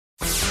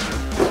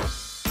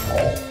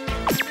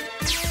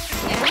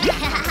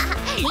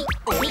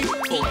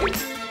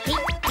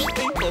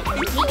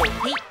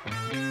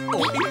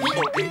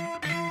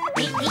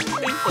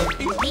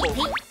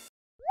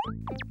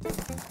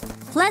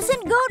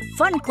Pleasant Goat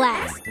Fun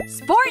Class.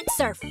 Sports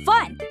are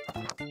fun.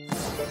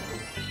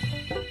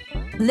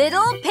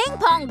 Little Ping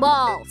Pong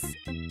Balls.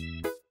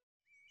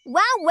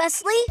 Wow,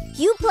 Weslie,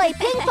 you play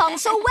ping pong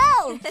so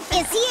well.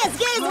 Is he as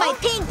good as my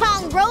ping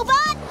pong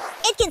robot?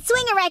 It can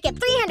swing a racket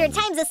 300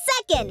 times a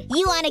second.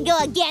 You want to go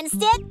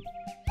against it?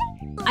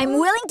 I'm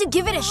willing to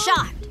give it a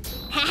shot.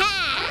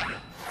 Ha-ha!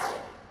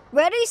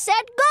 Ready,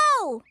 set,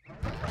 go!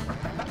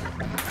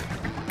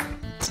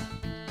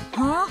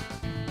 Huh?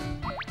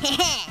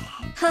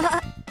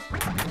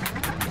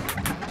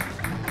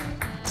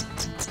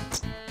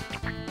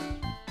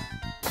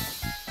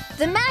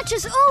 The match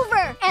is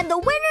over, and the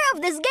winner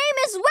of this game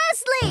is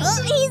Weslie!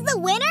 He's the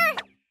winner?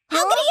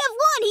 How could he have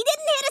won? He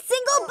didn't hit a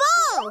single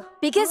ball!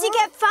 Because you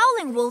kept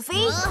fouling,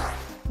 Wolfie.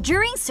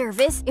 During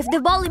service, if the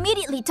ball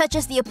immediately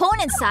touches the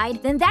opponent's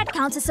side, then that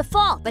counts as a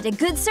fall. But a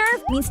good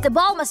serve means the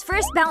ball must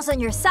first bounce on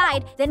your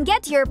side, then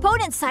get to your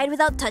opponent's side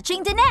without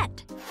touching the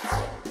net.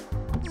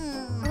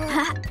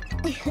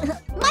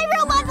 My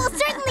robot will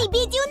certainly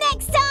beat you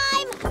next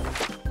time!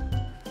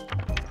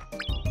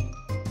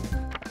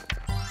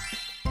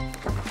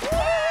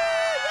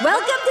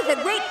 Welcome to the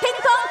Great Ping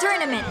Pong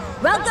Tournament.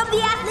 Welcome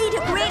the athlete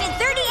who created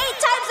 38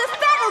 types of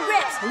paddle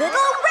grips,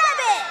 Little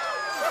Rabbit.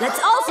 Let's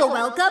also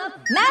welcome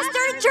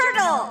Master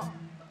Turtle.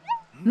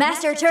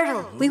 Master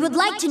Turtle, we would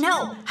like to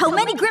know, how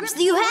many grips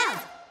do you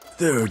have?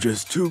 There are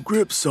just 2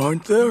 grips,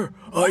 aren't there?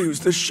 I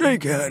use the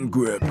shake hand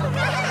grip.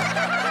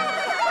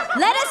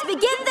 Let us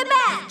begin the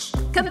match.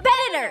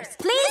 Competitors,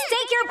 please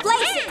take your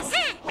places.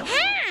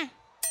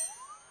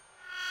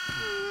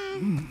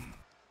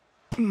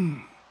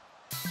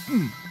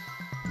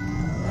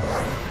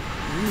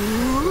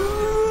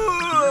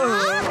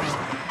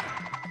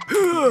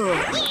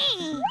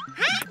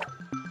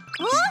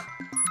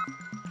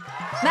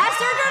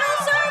 Master Turtle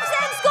serves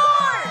and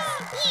scores!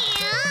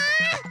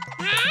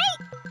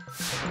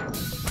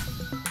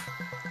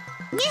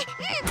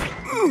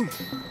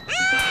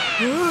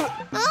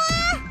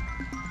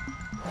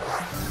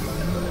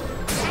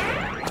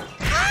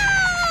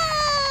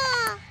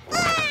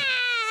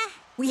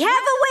 We have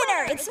a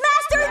winner! It's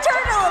Master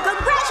Turtle!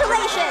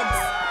 Congratulations!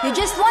 You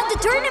just won the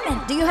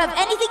tournament. Do you have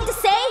anything to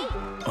say?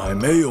 I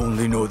may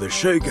only know the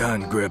shake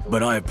hand grip,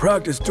 but I have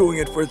practiced doing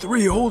it for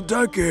 3 whole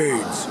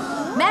decades.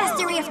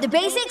 Mastery of the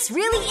basics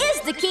really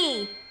is the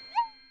key.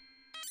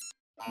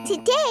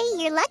 Today,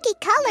 your lucky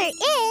color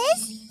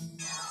is...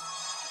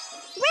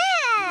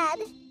 red!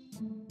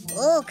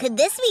 Oh, could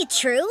this be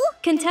true?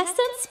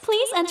 Contestants,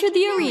 please enter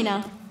the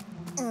arena.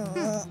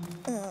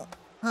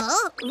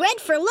 Huh?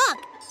 Red for luck.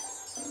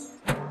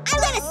 I'm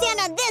gonna stand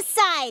on this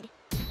side.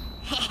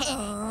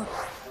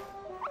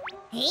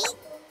 Hey.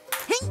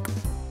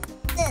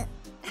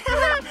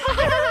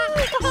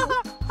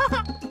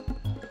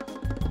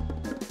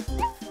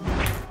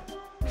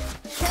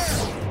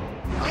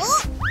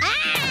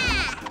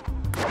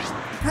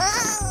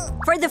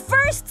 For the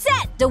first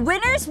set, the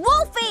winner's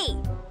Wolfie.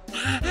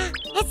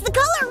 It's the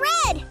color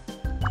red.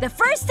 The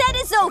first set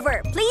is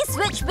over. Please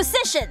switch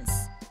positions.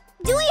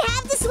 Do we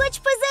have to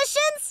switch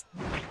positions?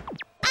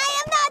 I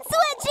am not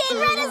switching!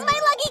 Red is my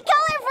lucky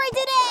color for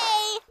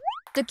today!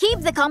 To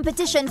keep the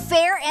competition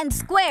fair and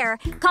square,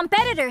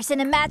 competitors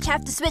in a match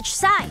have to switch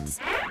sides.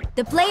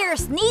 The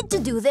players need to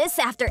do this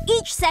after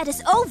each set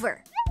is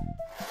over.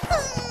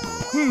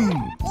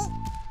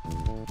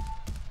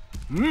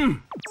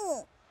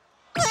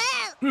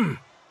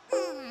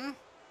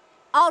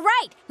 All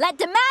right, let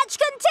the match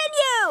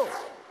continue!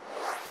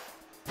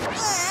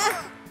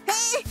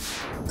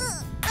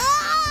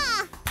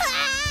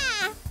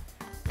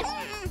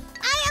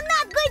 I am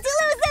not going to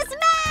lose this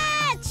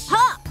match!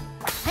 Huh!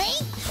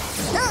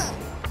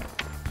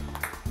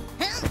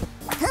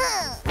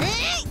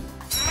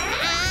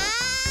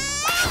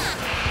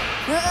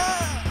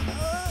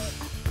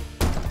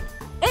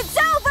 It's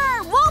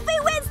over! Wolfie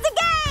wins the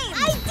game!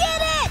 I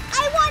did it!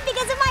 I won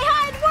because of my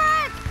hard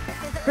work!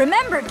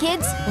 Remember,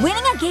 kids,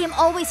 winning a game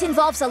always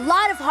involves a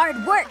lot of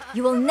hard work.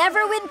 You will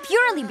never win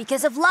purely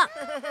because of luck.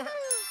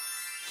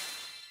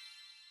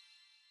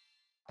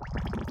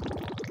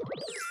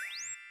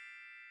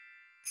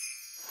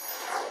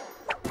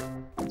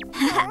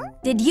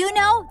 Did you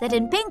know that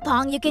in ping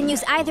pong you can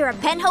use either a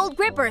pen-hold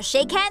grip or a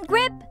shake-hand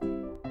grip?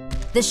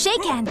 The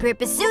shake-hand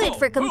grip is suited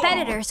for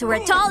competitors who are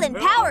tall and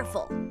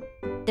powerful.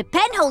 The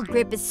pen-hold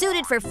grip is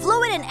suited for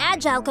fluid and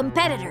agile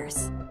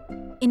competitors.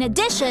 In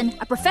addition,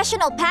 a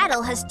professional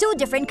paddle has 2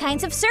 different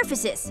kinds of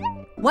surfaces.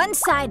 One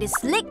side is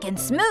slick and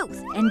smooth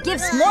and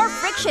gives more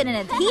friction and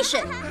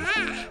adhesion.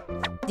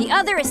 The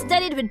other is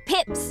studded with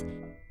pips,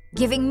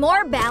 giving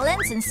more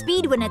balance and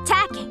speed when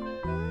attacking.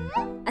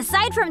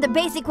 Aside from the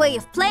basic way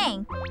of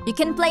playing, you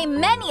can play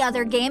many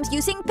other games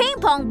using ping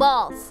pong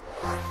balls.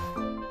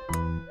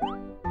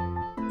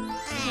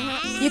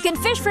 You can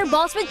fish for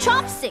balls with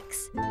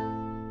chopsticks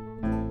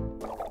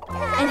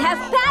and have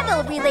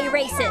paddle relay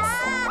races.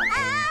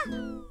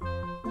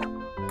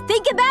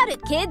 Think about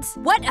it, kids.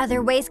 What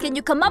other ways can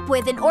you come up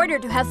with in order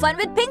to have fun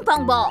with ping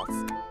pong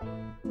balls?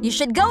 You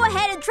should go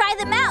ahead and try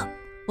them out.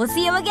 We'll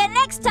see you again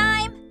next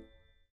time.